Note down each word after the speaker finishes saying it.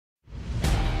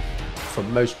For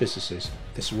most businesses,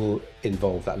 this will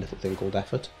involve that little thing called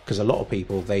effort, because a lot of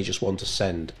people, they just want to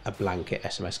send a blanket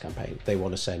SMS campaign. They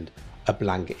want to send a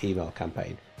blanket email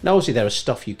campaign. Now, obviously, there is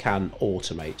stuff you can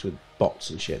automate with bots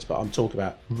and shit, but I'm talking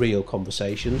about real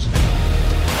conversations.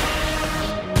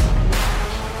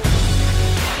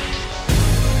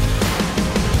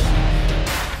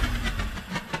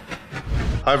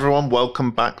 Hi everyone, welcome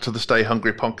back to the Stay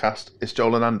Hungry podcast. It's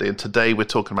Joel and Andy, and today we're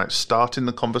talking about starting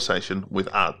the conversation with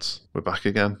ads. We're back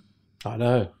again. I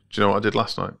know. Do you know what I did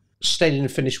last night? Stayed in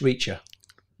and finished Reacher.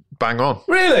 Bang on.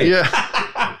 Really?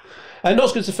 Yeah. And not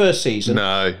as good as the first season.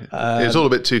 No, it was all a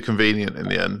bit too convenient in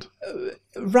the end.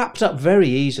 Wrapped up very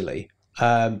easily,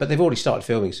 but they've already started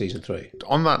filming season 3.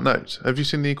 On that note, have you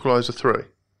seen The Equalizer 3?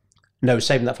 No,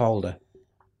 saving that for Holder.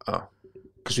 Oh.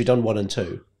 Because we've done 1 and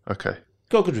 2. Okay.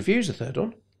 Got good reviews, the third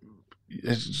one.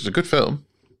 It's a good film,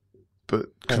 but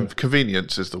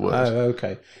convenience is the word. Oh,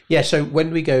 okay. Yeah, so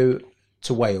when we go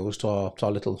to Wales, to our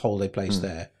little holiday place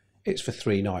there, it's for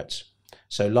 3 nights.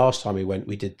 So last time we went,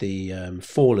 we did the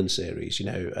Fallen series,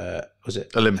 was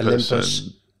it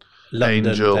Olympus London,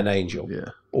 Angel. then Angel.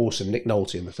 Yeah. Awesome. Nick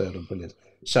Nolte in the third one, brilliant.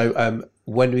 So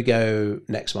when we go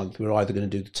next month, we're either going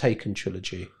to do the Taken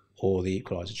trilogy or the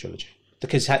Equalizer trilogy. The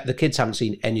kids haven't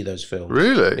seen any of those films.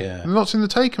 Really? Yeah. They've not seen the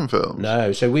Taken films?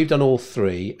 No. So we've done all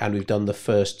 3, and we've done the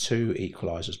first 2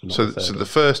 Equalizers, but not the third. So the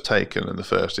first Taken and the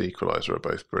first Equalizer are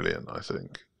both brilliant, I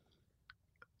think.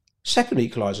 Second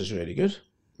Equalizer's really good.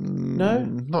 No?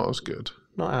 Not as good.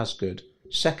 Not as good.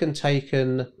 Second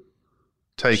Taken.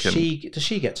 Taken. Does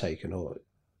she get taken? Or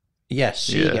yes,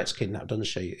 she gets kidnapped, doesn't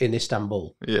she? In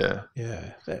Istanbul. Yeah.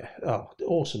 Yeah. Oh,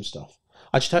 awesome stuff.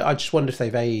 I just wonder if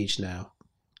they've aged now.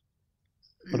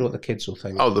 I wonder what the kids will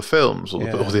think. Oh, the films or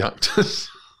the actors?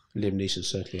 Liam Neeson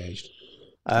certainly aged.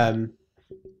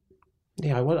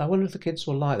 Yeah, I wonder if the kids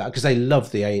will like that, because they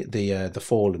love the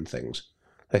Fallen things.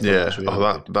 They thought it was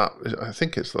really good. that I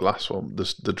think it's the last one.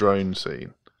 The drone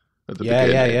scene at the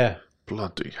beginning. Yeah.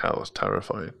 Bloody hell, that's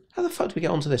terrifying. How the fuck do we get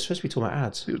onto this? Supposed to be talking about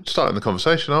ads. You're starting the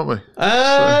conversation, aren't we?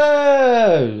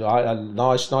 Oh,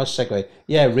 nice segue.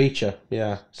 Yeah, Reacher.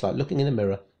 Yeah, it's like looking in a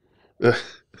mirror.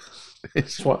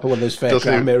 It's one of those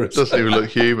fairground mirrors. Doesn't even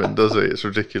look human, does it? It's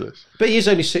ridiculous. But he is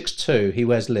only 6'2". He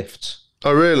wears lifts.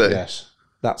 Oh, really? Yes.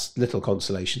 That's little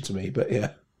consolation to me, but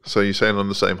yeah. So you're saying I'm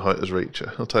the same height as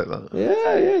Reacher? I'll take that.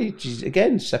 Yeah.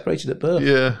 Again, separated at birth.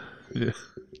 Yeah.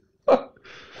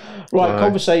 Right,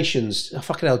 conversations. Oh,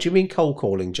 fucking hell, do you mean cold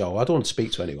calling, Joel? I don't want to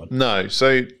speak to anyone. No.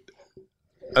 So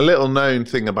a little known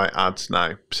thing about ads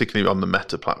now, particularly on the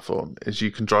Meta platform, is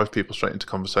you can drive people straight into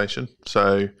conversation.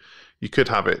 So you could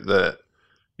have it that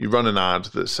you run an ad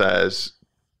that says,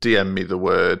 DM me the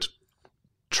word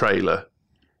trailer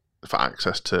for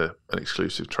access to an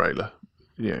exclusive trailer.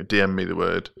 DM me the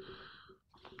word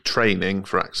training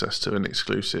for access to an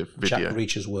exclusive video. Jack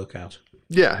Reacher's workout.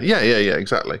 Yeah,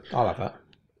 exactly. I'll have that.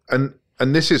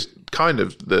 And this is kind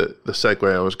of the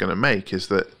segue I was going to make, is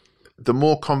that the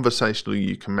more conversational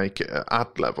you can make it at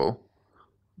ad level,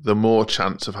 the more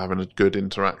chance of having a good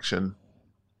interaction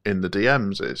in the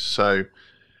DMs is. So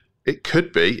it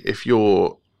could be, if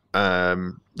you're,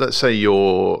 let's say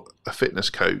you're a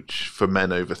fitness coach for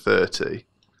men over 30,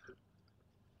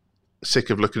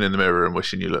 sick of looking in the mirror and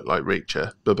wishing you looked like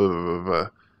Reacher, blah, blah, blah, blah, blah.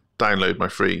 Download my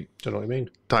free... Don't know what you mean.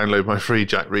 Download my free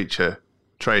Jack Reacher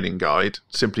training guide.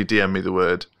 Simply DM me the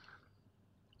word,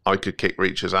 I could kick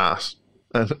Reacher's ass,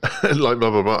 and like blah,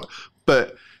 blah, blah.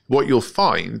 But what you'll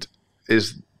find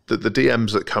is that the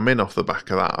DMs that come in off the back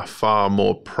of that are far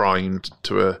more primed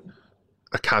to a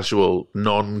casual,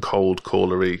 non-cold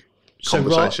callery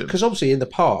conversation. Because obviously in the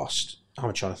past,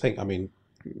 I'm trying to think, I mean,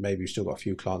 maybe we've still got a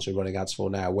few clients we're running ads for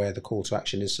now where the call to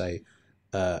action is, say,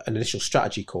 an initial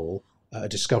strategy call, a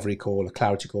discovery call, a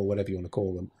clarity call, whatever you want to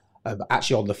call them,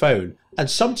 actually on the phone. And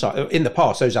sometimes, in the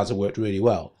past, those ads have worked really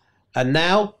well. And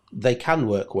now they can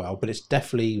work well, but it's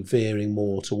definitely veering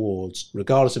more towards,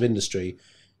 regardless of industry,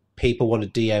 people want to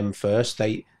DM first.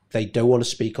 They don't want to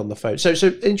speak on the phone. So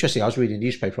interesting. I was reading a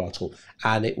newspaper article,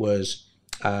 and it was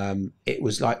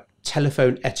like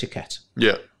telephone etiquette.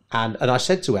 Yeah. And I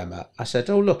said to Emma, I said,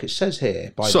 oh, look, it says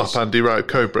here. Sup, Andy, right,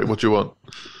 Cobra, what do you want?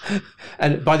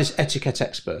 And by this etiquette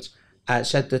expert, it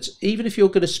said that even if you're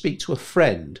going to speak to a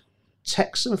friend,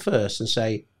 text them first and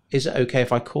say, is it okay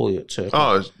if I call you at 2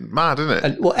 o'clock? Oh, it's mad, isn't it?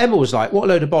 And Emma was like, what a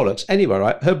load of bollocks. Anyway,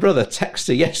 right, her brother texted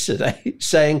her yesterday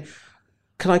saying,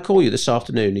 can I call you this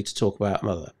afternoon? Need to talk about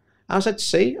mother. I said,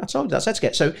 see, I told you that's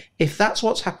etiquette. So if that's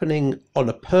what's happening on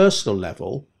a personal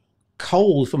level,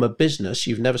 cold from a business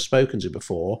you've never spoken to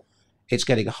before, it's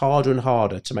getting harder and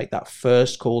harder to make that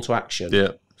first call to action.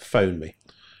 Yeah. Phone me.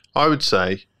 I would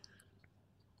say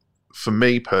for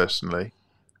me personally,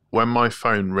 when my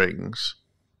phone rings,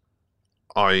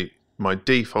 my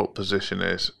default position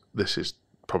is this is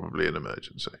probably an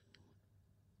emergency.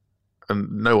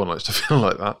 And no one likes to feel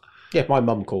like that. Yeah, if my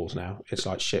mum calls now, it's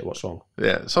like, shit, what's wrong?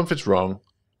 Yeah, something's wrong,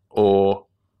 or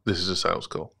this is a sales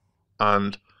call.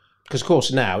 And because, of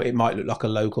course, now it might look like a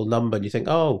local number and you think,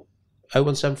 oh,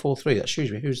 01743, that's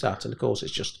Shrewsbury, who's that? And, of course,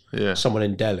 it's just someone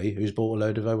in Delhi who's bought a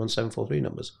load of 01743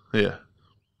 numbers. Yeah,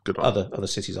 good one. Other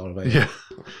cities are available.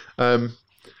 Yeah.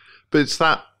 But it's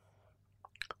that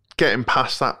getting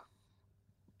past that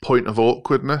point of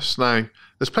awkwardness. Now,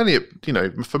 there's plenty of,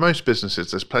 for most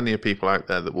businesses, there's plenty of people out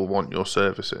there that will want your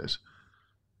services,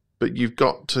 but you've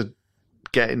got to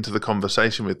get into the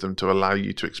conversation with them to allow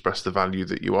you to express the value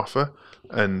that you offer.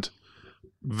 And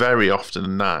very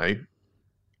often now,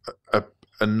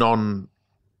 a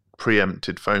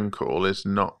non-preempted phone call is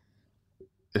not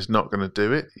going to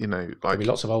do it. There'll be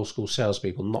lots of old school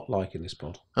salespeople not liking this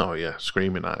pod. Oh yeah,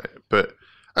 screaming at it. But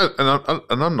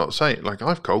and I'm not saying, like,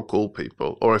 I've cold called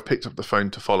people or I've picked up the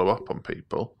phone to follow up on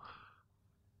people,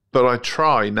 but I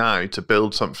try now to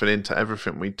build something into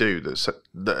everything we do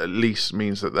that at least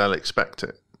means that they'll expect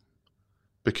it.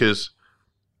 Because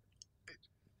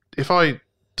if I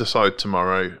decide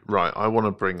tomorrow, right, I want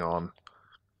to bring on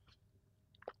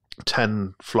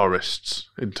 10 florists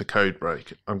into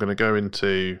Codebreak, I'm going to go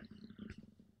into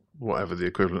whatever the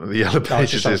equivalent of the Yellow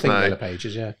Pages is now. Yellow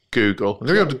Pages, yeah. Google. I'm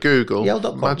going to go to Google.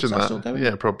 Yellow.com. Imagine that.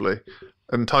 Yeah, probably.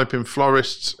 And type in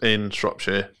florists in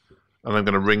Shropshire, and I'm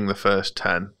going to ring the first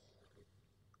 10.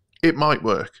 It might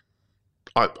work.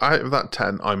 Out of that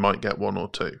 10, I might get 1 or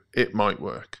 2. It might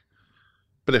work.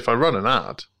 But if I run an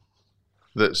ad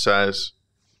that says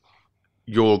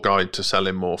your guide to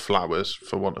selling more flowers,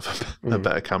 for want of a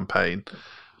better campaign,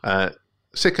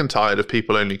 sick and tired of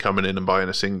people only coming in and buying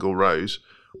a single rose,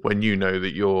 when you know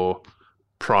that you're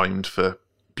primed for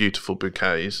beautiful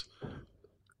bouquets,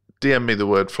 DM me the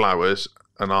word flowers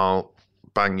and I'll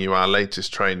bang you our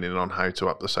latest training on how to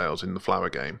up the sales in the flower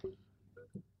game.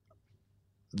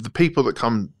 The people that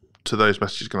come to those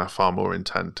messages are going to have far more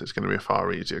intent. It's going to be a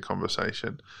far easier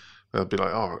conversation. They'll be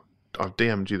like, oh, I've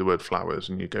DM'd you the word flowers,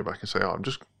 and you go back and say, oh, I'm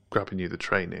just grabbing you the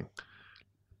training.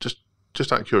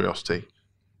 Just out of curiosity,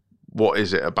 what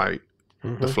is it about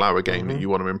the flower game that you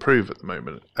want to improve at the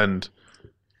moment? And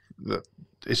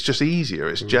it's just easier,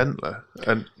 it's gentler,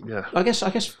 and I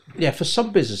guess for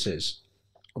some businesses,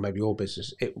 or maybe your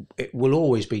business, it will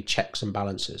always be checks and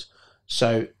balances.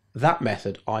 So that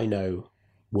method I know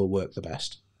will work the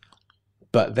best,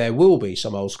 but there will be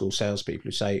some old school salespeople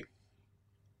who say,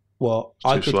 well,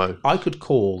 I could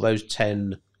call those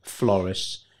 10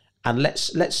 florists and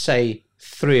let's say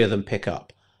 3 of them pick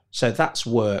up, so that's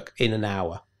work in an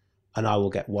hour and I will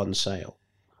get 1 sale.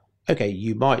 Okay,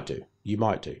 you might do,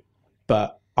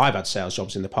 but I've had sales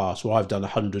jobs in the past where I've done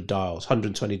 100 dials,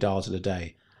 120 dials in a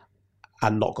day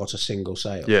and not got a single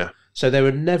sale. Yeah. So there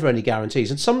are never any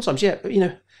guarantees. And sometimes,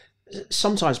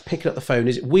 sometimes picking up the phone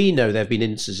we know there have been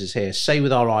instances here, say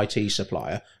with our IT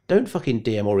supplier, don't fucking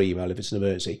DM or email if it's an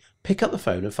emergency. Pick up the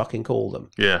phone and fucking call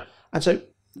them. Yeah. And so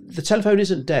the telephone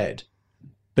isn't dead,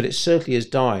 but it certainly is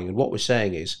dying. And what we're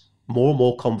saying is more and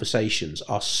more conversations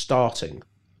are starting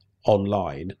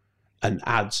online, and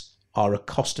ads are a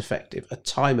cost-effective, a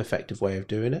time-effective way of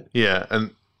doing it. Yeah,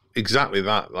 and exactly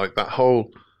that. Like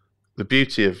the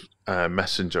beauty of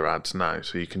messenger ads now,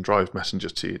 so you can drive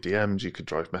messengers to your DMs, you can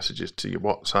drive messages to your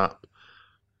WhatsApp,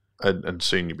 and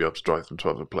soon you'll be able to drive them to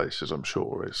other places. I'm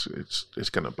sure it's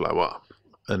going to blow up,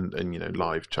 and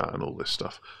live chat and all this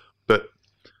stuff. But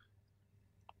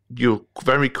you'll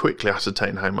very quickly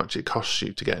ascertain how much it costs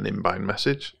you to get an inbound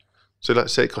message. So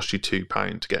let's say it costs you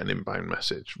 £2 to get an inbound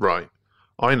message. Right.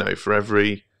 I know for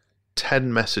every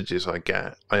 10 messages I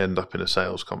get, I end up in a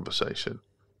sales conversation.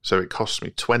 So it costs me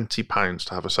 £20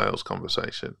 to have a sales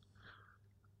conversation.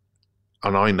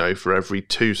 And I know for every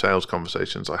 2 sales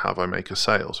conversations I have, I make a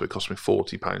sale. So it costs me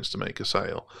 £40 to make a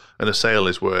sale. And a sale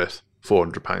is worth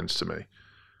 £400 to me.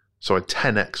 So I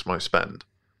 10x my spend.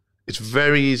 It's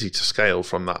very easy to scale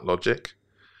from that logic.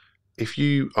 If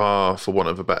you are, for want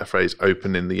of a better phrase,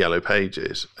 opening the Yellow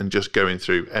Pages and just going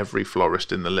through every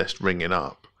florist in the list, ringing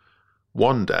up,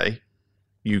 one day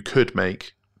you could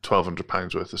make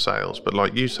 £1,200 worth of sales. But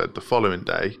like you said, the following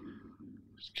day,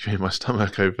 give me my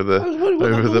stomach over the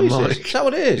mic. Is that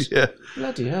what it is? Yeah.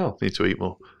 Bloody hell. Need to eat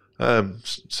more.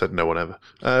 Said no one ever.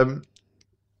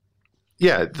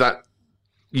 That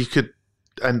you could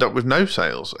end up with no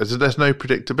sales. There's no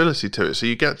predictability to it. So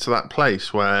you get to that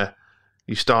place where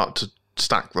you start to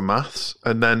stack the maths,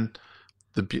 and then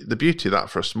the beauty of that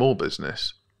for a small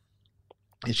business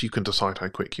is you can decide how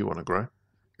quick you want to grow.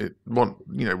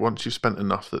 once you've spent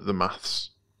enough that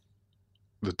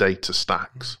the data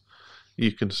stacks,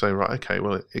 you can say, right, okay,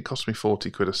 well, it cost me 40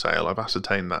 quid a sale. I've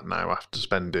ascertained that now after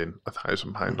spending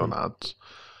 £1,000 on ads.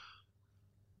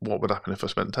 What would happen if I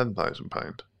spent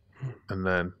 £10,000? And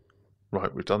then,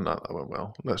 right, we've done that. That went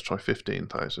well. Let's try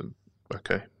 15,000.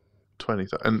 Okay,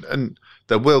 20,000. And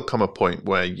there will come a point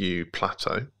where you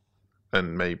plateau,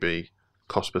 and maybe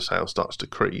cost per sale starts to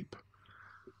creep.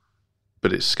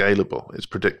 But it's scalable. It's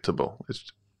predictable.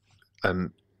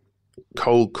 And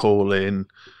cold calling,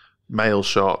 mail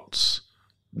shots,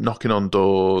 knocking on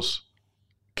doors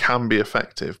can be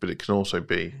effective, but it can also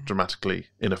be dramatically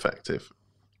ineffective.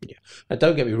 Yeah. Now,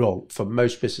 don't get me wrong. For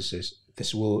most businesses,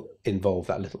 this will involve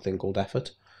that little thing called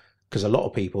effort, because a lot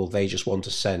of people, they just want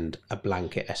to send a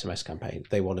blanket SMS campaign.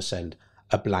 They want to send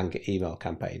a blanket email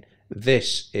campaign.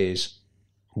 This is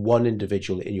one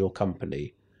individual in your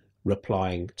company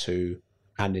replying to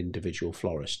an individual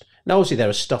florist. Now, obviously, there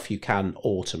is stuff you can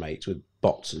automate with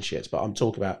bots and shit, but I'm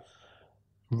talking about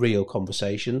real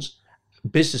conversations.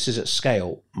 Businesses at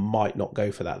scale might not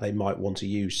go for that. They might want to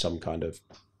use some kind of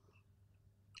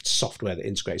software that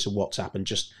integrates with WhatsApp and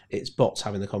just it's bots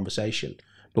having the conversation.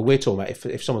 But we're talking about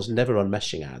if someone's never run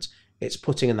messaging ads, it's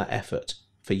putting in that effort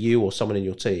for you or someone in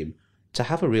your team to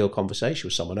have a real conversation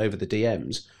with someone over the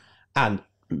DMs. And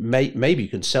maybe you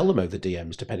can sell them over the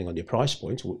DMs depending on your price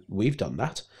point. We've done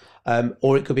that.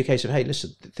 Or it could be a case of, hey,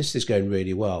 listen, this is going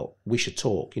really well. We should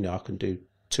talk. I can do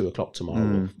 2:00 tomorrow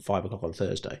or 5:00 on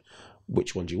Thursday.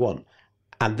 Which one do you want?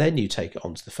 And then you take it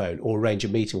onto the phone or arrange a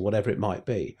meeting, whatever it might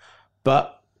be.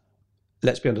 But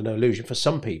let's be under no illusion. For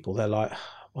some people, they're like,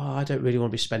 well, I don't really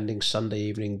want to be spending Sunday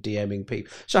evening DMing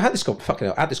people. So I had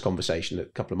this conversation a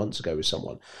couple of months ago with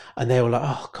someone, and they were like,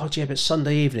 oh God, yeah, but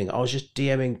Sunday evening, I was just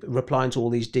replying to all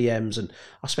these DMs, and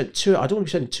I don't want to be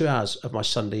spending 2 hours of my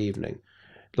Sunday evening,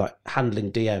 like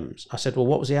handling DMs. I said, well,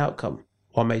 what was the outcome?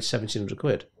 Well, I made 1,700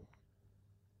 quid.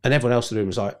 And everyone else in the room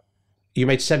was like, you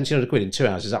made 1,700 quid in 2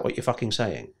 hours. Is that what you're fucking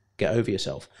saying? Get over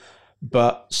yourself.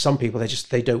 But some people,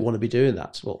 they don't want to be doing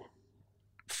that. Well,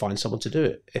 find someone to do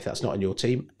it. If that's not in your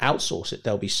team, outsource it.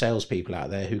 There'll be salespeople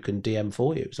out there who can DM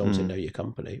for you as long as they know your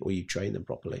company or you train them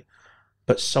properly.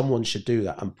 But someone should do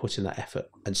that and put in that effort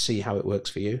and see how it works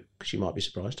for you, because you might be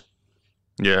surprised.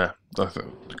 Yeah, I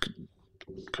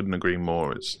couldn't agree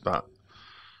more. It's that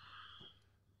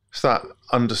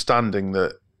understanding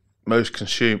that most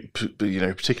particularly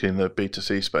in the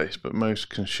B2C space, but most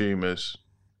consumers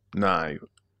now,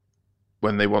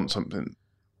 when they want something,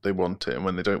 they want it, and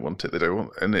when they don't want it, they don't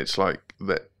want it. And it's like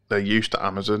that they're used to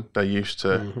Amazon. They're used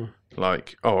to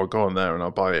like, oh, I'll go on there and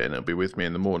I'll buy it and it'll be with me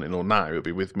in the morning, or now it'll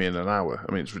be with me in an hour.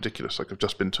 I mean, it's ridiculous. Like, I've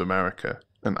just been to America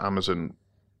and Amazon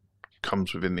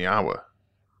comes within the hour.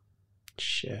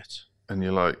 Shit. And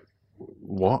you're like,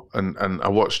 what? And I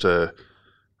watched a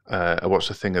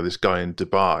thing of this guy in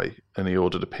Dubai, and he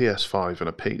ordered a PS5 and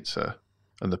a pizza,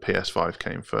 and the PS5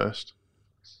 came first.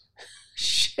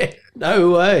 Shit,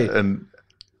 no way.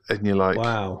 And you're like,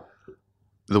 wow.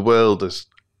 The world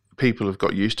people have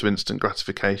got used to instant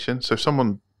gratification. So if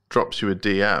someone drops you a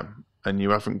DM and you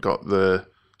haven't got the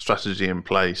strategy in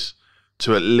place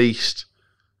to at least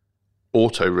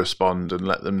auto respond and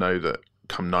let them know that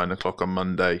come 9 o'clock on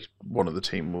Monday, one of the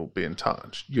team will be in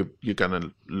touch, you're going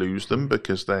to lose them,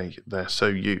 because they're so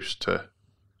used to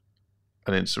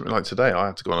an instant. Like today, I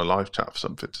had to go on a live chat for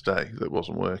something today that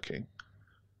wasn't working,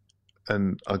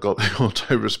 and I got the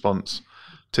auto response.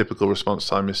 Typical response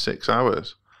time is 6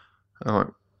 hours. And I'm like,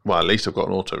 well, at least I've got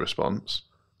an auto response.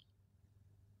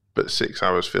 But 6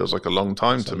 hours feels like a long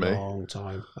time to me. That's a long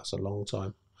time. That's a long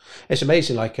time. It's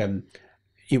amazing. Like,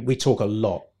 we talk a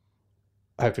lot,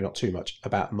 hopefully not too much,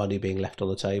 about money being left on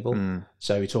the table.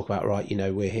 So we talk about, right,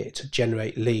 we're here to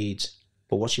generate leads,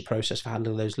 but what's your process for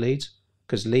handling those leads?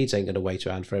 Because leads ain't going to wait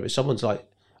around forever. If someone's like,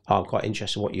 oh, I'm quite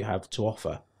interested in what you have to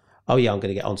offer. Oh yeah, I'm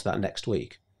going to get onto that next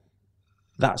week.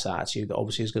 That's an attitude that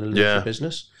obviously is going to lose your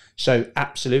business. So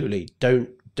absolutely, don't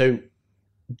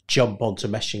jump onto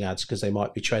messaging ads because they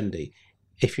might be trendy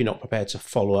if you're not prepared to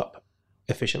follow up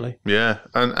efficiently. Yeah,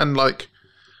 and like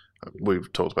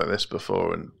we've talked about this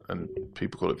before, and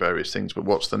people call it various things, but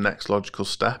what's the next logical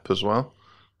step as well?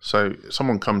 So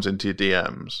someone comes into your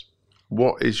DMs,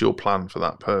 what is your plan for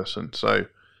that person? So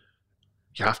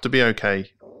you have to be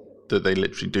okay that they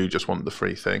literally do just want the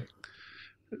free thing.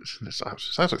 It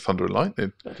sounds like thunder and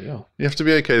lightning. You have to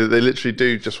be okay that they literally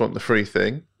do just want the free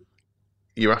thing.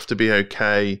 You have to be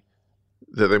okay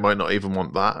that they might not even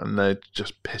want that and they're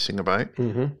just pissing about.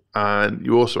 And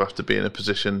you also have to be in a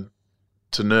position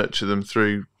to nurture them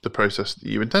through the process that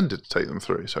you intended to take them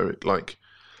through. So,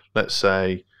 let's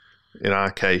say In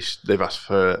our case, they've asked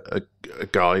for a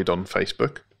guide on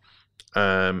Facebook.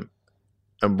 And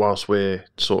whilst we're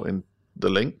sorting the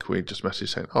link, we just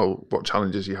message saying, oh, what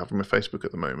challenges are you having with Facebook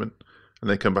at the moment? And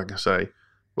they come back and say,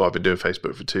 well, I've been doing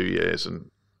Facebook for 2 years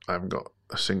and I haven't got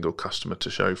a single customer to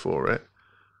show for it.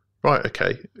 Right,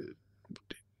 okay.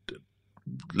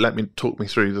 Talk me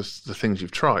through the things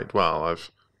you've tried. Well,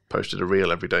 I've posted a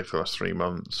reel every day for the last 3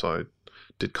 months. I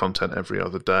did content every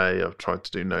other day. I've tried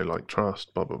to do no like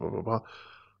trust, blah, blah, blah, blah, blah.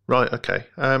 Right, okay.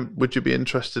 Would you be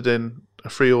interested in a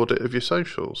free audit of your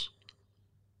socials?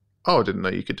 Oh, I didn't know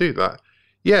you could do that.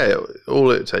 Yeah, all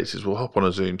it takes is we'll hop on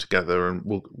a Zoom together and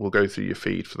we'll go through your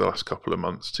feed for the last couple of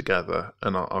months together,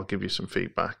 and I'll give you some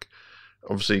feedback.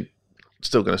 Obviously,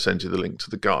 still going to send you the link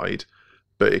to the guide,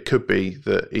 but it could be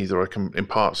that either I can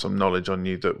impart some knowledge on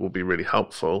you that will be really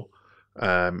helpful.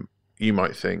 You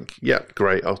might think, yeah,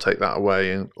 great, I'll take that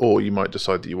away, or you might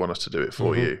decide that you want us to do it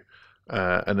for you.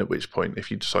 And at which point, if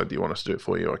you decide that you want us to do it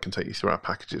for you, I can take you through our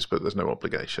packages, but there's no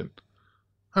obligation.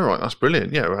 All right, that's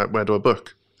brilliant. Yeah, where do I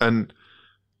book? And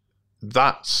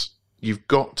you've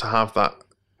got to have that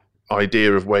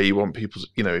idea of where you want people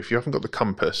to, if you haven't got the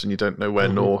compass and you don't know where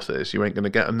north is, you ain't going to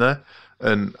get them there.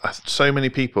 And so many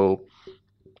people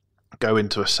go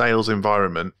into a sales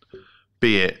environment,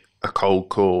 be it a cold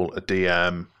call, a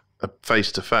DM, a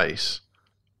face-to-face,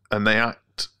 and they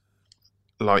act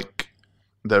like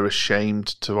they're ashamed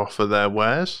to offer their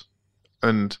wares.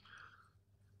 And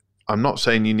I'm not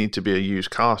saying you need to be a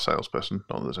used car salesperson.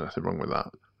 Not that there's anything wrong with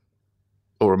that.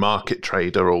 Or a market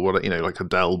trader, or what, like a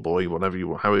Dell boy, whatever you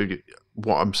want.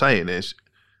 What I'm saying is,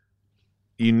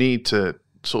 you need to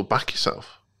sort of back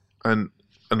yourself. And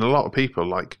a lot of people,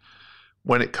 like,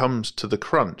 when it comes to the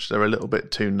crunch, they're a little bit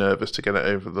too nervous to get it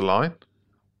over the line.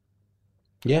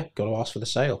 Yeah, got to ask for the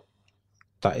sale.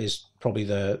 That is probably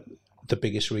the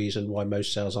biggest reason why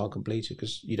most sales aren't completed,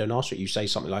 because you don't ask for it. You say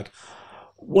something like,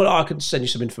 well, I can send you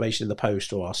some information in the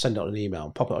post, or I'll send it on an email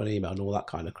and pop it on an email and all that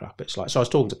kind of crap. It's like, so I was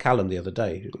talking to Callum the other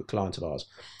day, a client of ours,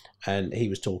 and he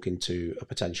was talking to a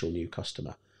potential new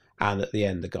customer. And at the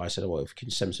end, the guy said, oh, well, if you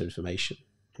can send me some information.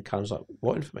 And Callum's like,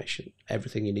 what information?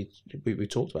 Everything you need. We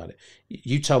talked about it.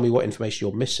 You tell me what information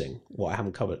you're missing, what I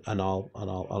haven't covered, and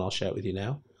I'll share it with you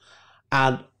now.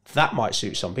 And that might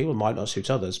suit some people, might not suit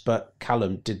others, but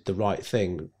Callum did the right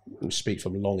thing. Speak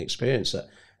from long experience that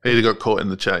he got caught in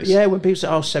the chase. Yeah, when people say,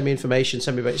 oh, send me information,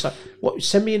 it's like, what?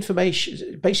 Send me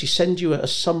information, basically send you a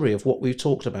summary of what we've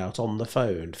talked about on the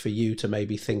phone for you to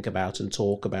maybe think about and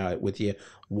talk about it with your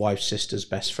wife's sister's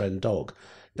best friend dog.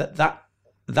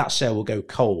 That sale will go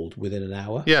cold within an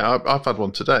hour. Yeah, I've had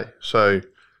one today. So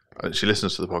she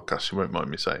listens to the podcast. She won't mind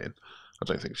me saying. I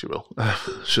don't think she will.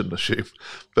 Shouldn't assume.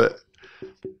 But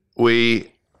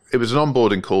it was an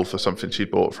onboarding call for something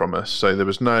she'd bought from us. So there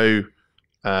was no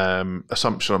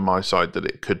assumption on my side that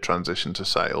it could transition to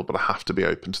sale, but I have to be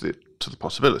open to the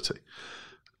possibility.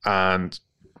 And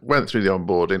went through the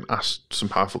onboarding, asked some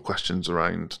powerful questions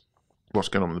around what's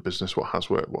going on in the business, what has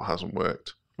worked, what hasn't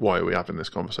worked, why are we having this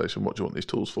conversation, what do you want these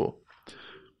tools for?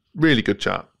 Really good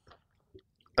chat,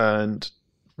 and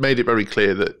made it very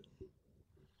clear that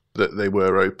they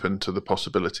were open to the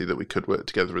possibility that we could work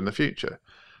together in the future.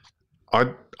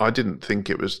 I didn't think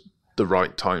it was the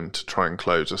right time to try and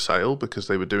close a sale, because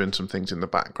they were doing some things in the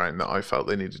background that I felt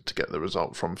they needed to get the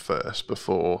result from first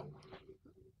before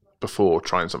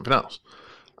trying something else.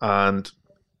 And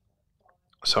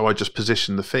so I just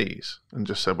positioned the fees and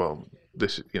just said, well,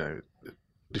 this,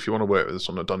 if you want to work with us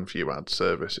on a done for you ad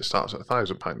service, it starts at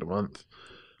 £1,000 a month.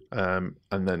 And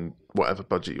then whatever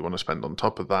budget you want to spend on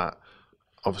top of that,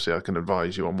 obviously I can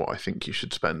advise you on what I think you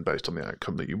should spend based on the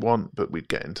outcome that you want, but we'd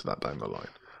get into that down the line.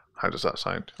 How does that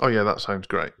sound? Oh yeah, that sounds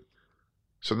great.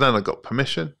 So then I got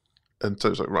permission, and so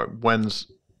it's like, right,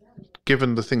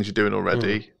 given the things you're doing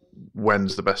already,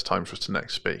 when's the best time for us to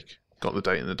next speak? Got the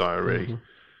date in the diary,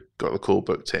 got the call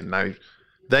booked in. Now,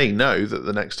 they know that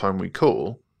the next time we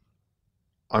call,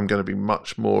 I'm going to be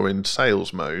much more in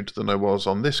sales mode than I was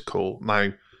on this call.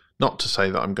 Now, not to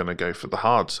say that I'm going to go for the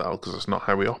hard sell, because that's not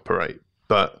how we operate,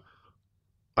 but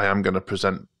I am going to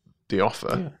present the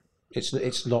offer. Yeah.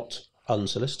 It's not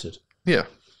unsolicited. Yeah,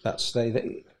 that's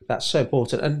so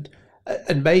important,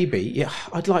 and maybe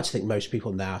I'd like to think most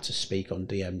people know how to speak on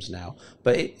DMs now,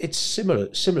 but it's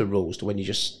similar rules to when you're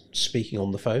just speaking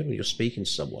on the phone, when you're speaking to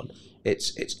someone.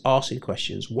 It's asking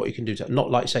questions, what you can do to,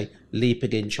 not like say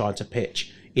leaping in trying to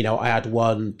pitch. I had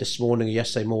one this morning or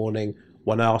yesterday morning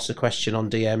when I asked a question on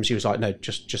DMs, he was like, no,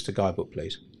 just a guidebook,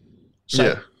 please.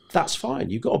 So that's fine.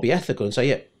 You've got to be ethical and say,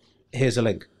 yeah, here's a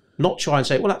link. Not try and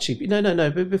say, well, actually,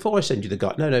 no, but before I send you the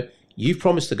guide, no, You've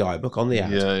promised the guidebook on the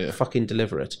ad. Yeah. Fucking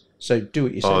deliver it. So do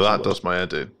what you said. Oh, you that would. does my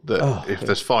head in. That if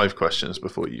there's 5 questions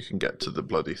before you can get to the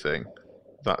bloody thing,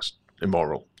 that's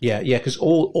immoral. Yeah, because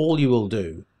all you will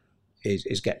do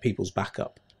is get people's back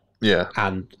up. Yeah.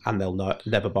 And they'll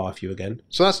never buy off you again.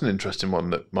 So that's an interesting one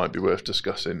that might be worth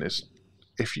discussing is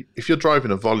if you're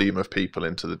driving a volume of people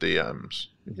into the DMs,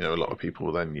 a lot of people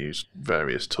will then use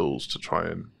various tools to try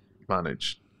and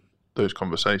manage those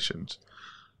conversations.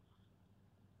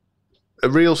 A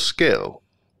real skill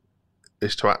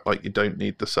is to act like you don't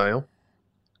need the sale,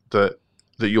 that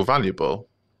you're valuable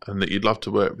and that you'd love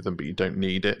to work with them, but you don't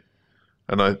need it.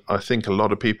 And I think a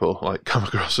lot of people come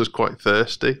across as quite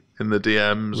thirsty in the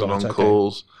DMs and on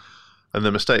calls, and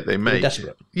the mistake they make.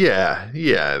 Desperate. Yeah,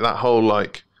 that whole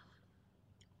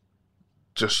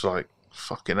just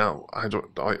fucking hell,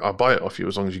 I buy it off you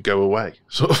as long as you go away,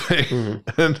 sort of thing.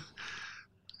 Mm-hmm.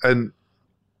 And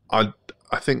I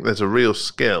think there's a real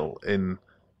skill in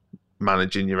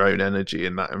managing your own energy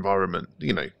in that environment.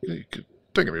 Don't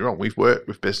get me wrong, we've worked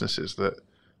with businesses that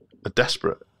are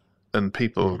desperate and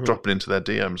people dropping into their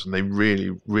DMs and they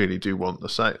really, really do want the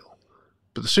sale.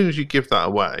 But as soon as you give that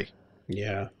away,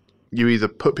 you either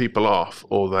put people off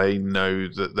or they know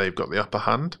that they've got the upper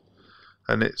hand.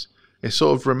 And it's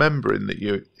sort of remembering that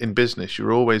you in business,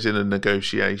 you're always in a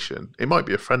negotiation. It might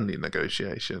be a friendly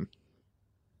negotiation,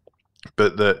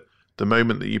 but that the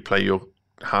moment that you play your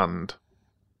hand,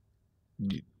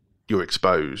 you're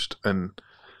exposed. And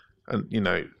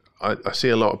I see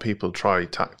a lot of people try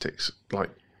tactics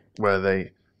where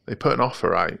they put an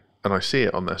offer out, and I see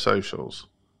it on their socials,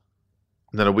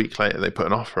 and then a week later they put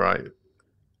an offer out,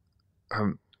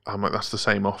 and I'm like, that's the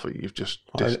same offer. You've just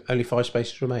only 5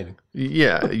 spaces remaining.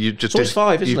 Yeah, you just it's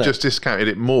 5, isn't it? You've just discounted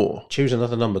it more. Choose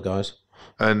another number, guys.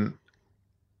 And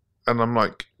I'm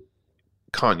like,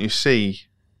 can't you see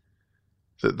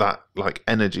that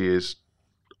energy is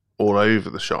all over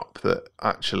the shop? That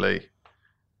actually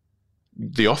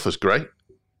the offer's great,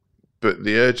 but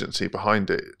the urgency behind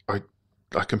it, I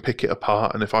can pick it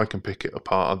apart, and if I can pick it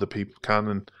apart, other people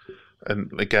can.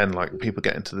 And again, people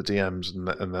get into the DMs and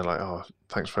they're like, oh,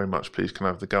 thanks very much, please can I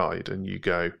have the guide? And you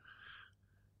go,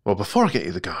 well, before I get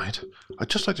you the guide, I'd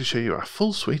just like to show you our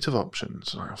full suite of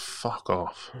options. And fuck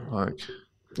off.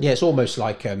 Yeah, it's almost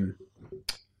like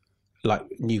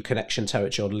new connection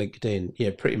territory on LinkedIn. Yeah,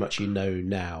 pretty much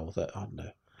now that, I don't know,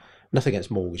 nothing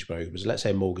against mortgage brokers. Let's say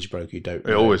a mortgage broker you don't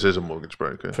know. It always is a mortgage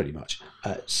broker. Pretty much.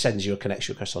 Sends you a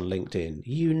connection request on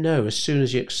LinkedIn. As soon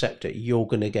as you accept it, you're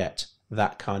going to get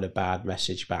that kind of bad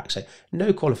message back. Say,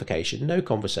 no qualification, no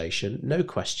conversation, no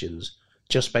questions.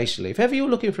 Just basically, if ever you're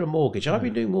looking for a mortgage, I've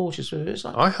been doing mortgages. It's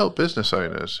I help business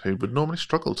owners who would normally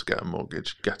struggle to get a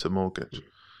mortgage.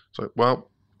 So, well,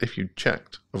 if you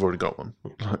checked, I've already got one.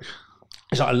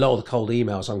 It's a lot of the cold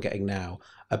emails I'm getting now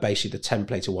are basically the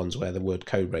templated ones where the word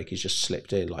Codebreak is just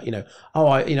slipped in.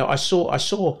 I saw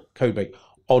Codebreak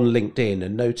on LinkedIn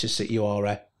and noticed that you are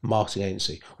a marketing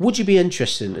agency. Would you be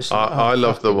interested in this? I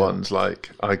love the ones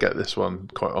I get this one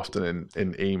quite often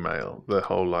in email. The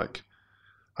whole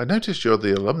I noticed you're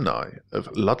the alumni of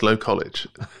Ludlow College,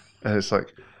 and it's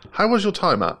how was your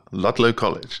time at Ludlow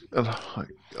College? And I'm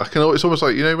it's almost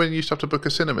like when you used to have to book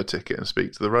a cinema ticket and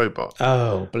speak to the robot.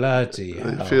 Oh, bloody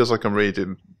hell. It feels like I'm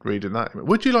reading that.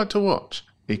 Would you like to watch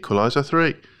Equalizer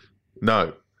 3?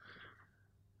 No.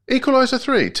 Equalizer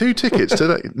 3, 2 tickets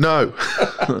today? No.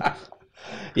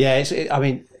 Yeah,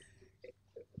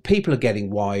 people are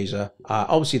getting wiser.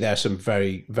 Obviously, there are some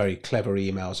very, very clever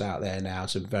emails out there now,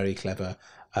 some very clever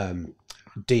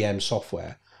DM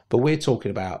software. But we're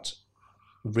talking about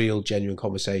real, genuine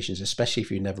conversations, especially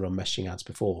if you've never run messaging ads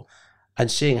before, and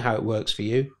seeing how it works for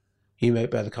you. You may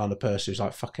be the kind of person who's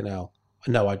like, fucking hell,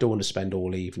 no, I don't want to spend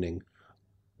all evening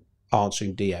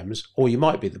answering DMs. Or you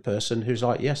might be the person who's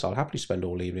like, yes, I'll happily spend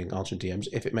all evening answering DMs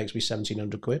if it makes me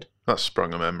 1,700 quid. That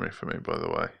sprung a memory for me, by the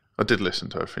way. I did listen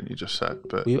to everything you just said,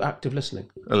 but... Were you active listening?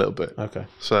 A little bit. Okay.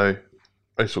 So,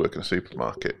 I used to work in a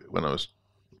supermarket when I was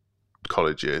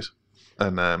college years,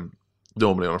 and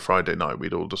normally on a Friday night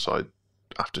we'd all decide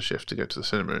after shift to go to the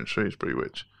cinema in Shrewsbury,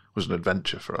 which was an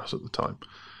adventure for us at the time.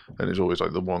 And it's always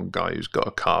the one guy who's got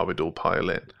a car, we'd all pile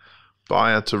in. But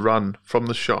I had to run from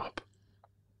the shop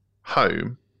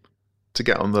home to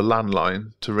get on the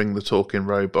landline to ring the talking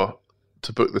robot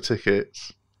to book the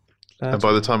tickets. And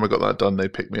by the time I got that done,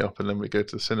 they'd pick me up and then we'd go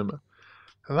to the cinema.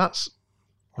 And that's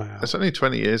only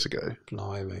 20 years ago.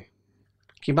 Blimey.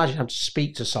 Can you imagine having to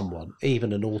speak to someone,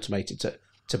 even an automated,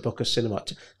 to book a cinema?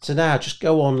 To now just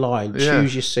go online,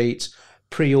 choose your seats,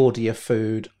 pre-order your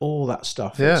food, all that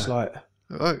stuff. Yeah. It's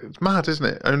It's mad, isn't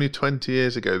it? Only 20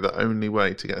 years ago, the only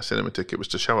way to get a cinema ticket was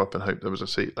to show up and hope there was a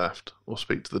seat left, or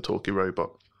speak to the talkie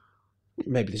robot.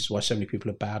 Maybe this is why so many people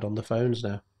are bad on the phones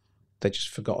now. They've just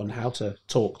forgotten how to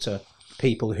talk to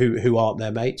people who aren't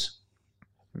their mates.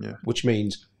 Yeah. Which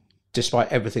means,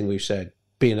 despite everything we've said,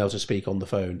 being able to speak on the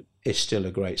phone is still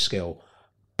a great skill.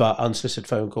 But unsolicited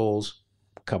phone calls,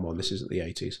 come on, this isn't the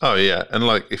 80s. Oh, yeah. And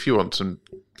like, if you want some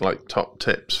like top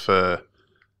tips for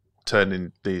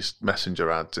turning these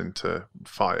messenger ads into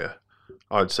fire,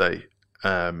 I'd say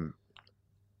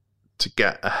to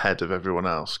get ahead of everyone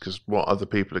else, because what other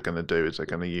people are going to do is they're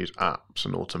going to use apps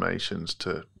and automations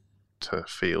to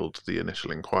field the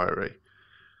initial inquiry.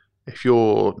 If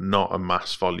you're not a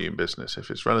mass volume business, if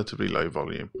it's relatively low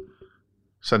volume,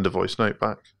 send a voice note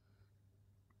back.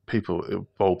 It'll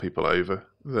bowl people over.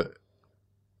 That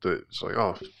it's like,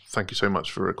 oh, thank you so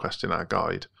much for requesting our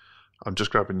guide. I'm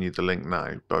just grabbing you the link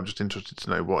now, but I'm just interested to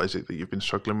know what is it that you've been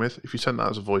struggling with. If you send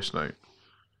that as a voice note,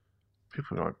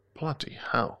 people are like, bloody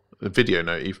hell. A video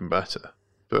note, even better.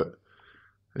 But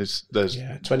there's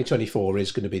 2024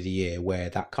 is going to be the year where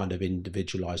that kind of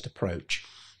individualized approach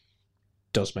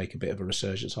does make a bit of a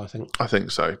resurgence, I think. I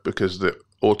think so, because the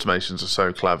automations are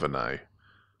so clever now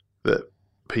that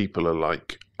people are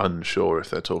like unsure if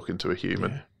they're talking to a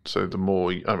human. Yeah. So the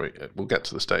more, we'll get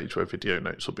to the stage where video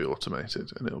notes will be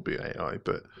automated and it'll be AI,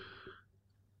 but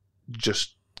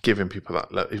just giving people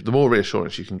that, the more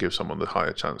reassurance you can give someone, the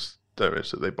higher chance there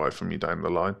is that they buy from you down the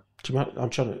line. I'm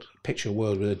trying to picture a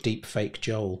world with a deep fake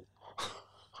Joel.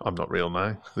 I'm not real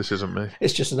now. This isn't me.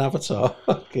 It's just an avatar.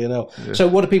 You know. Yeah. So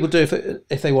what do people do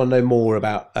if they want to know more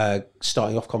about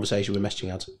starting off conversation with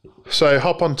messaging ads? So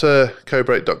hop onto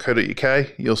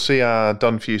cobreak.co.uk. You'll see our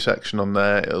done for you section on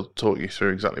there. It'll talk you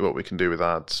through exactly what we can do with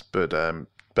ads. But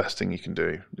best thing you can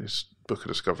do is book a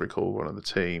discovery call, one of the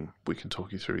team. We can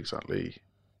talk you through exactly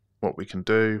what we can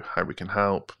do, how we can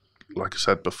help. Like I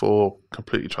said before,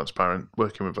 completely transparent.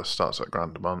 Working with us starts at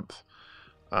 £1,000 a month,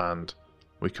 and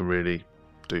we can really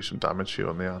do some damage for you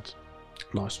on the ads.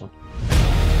 Nice one.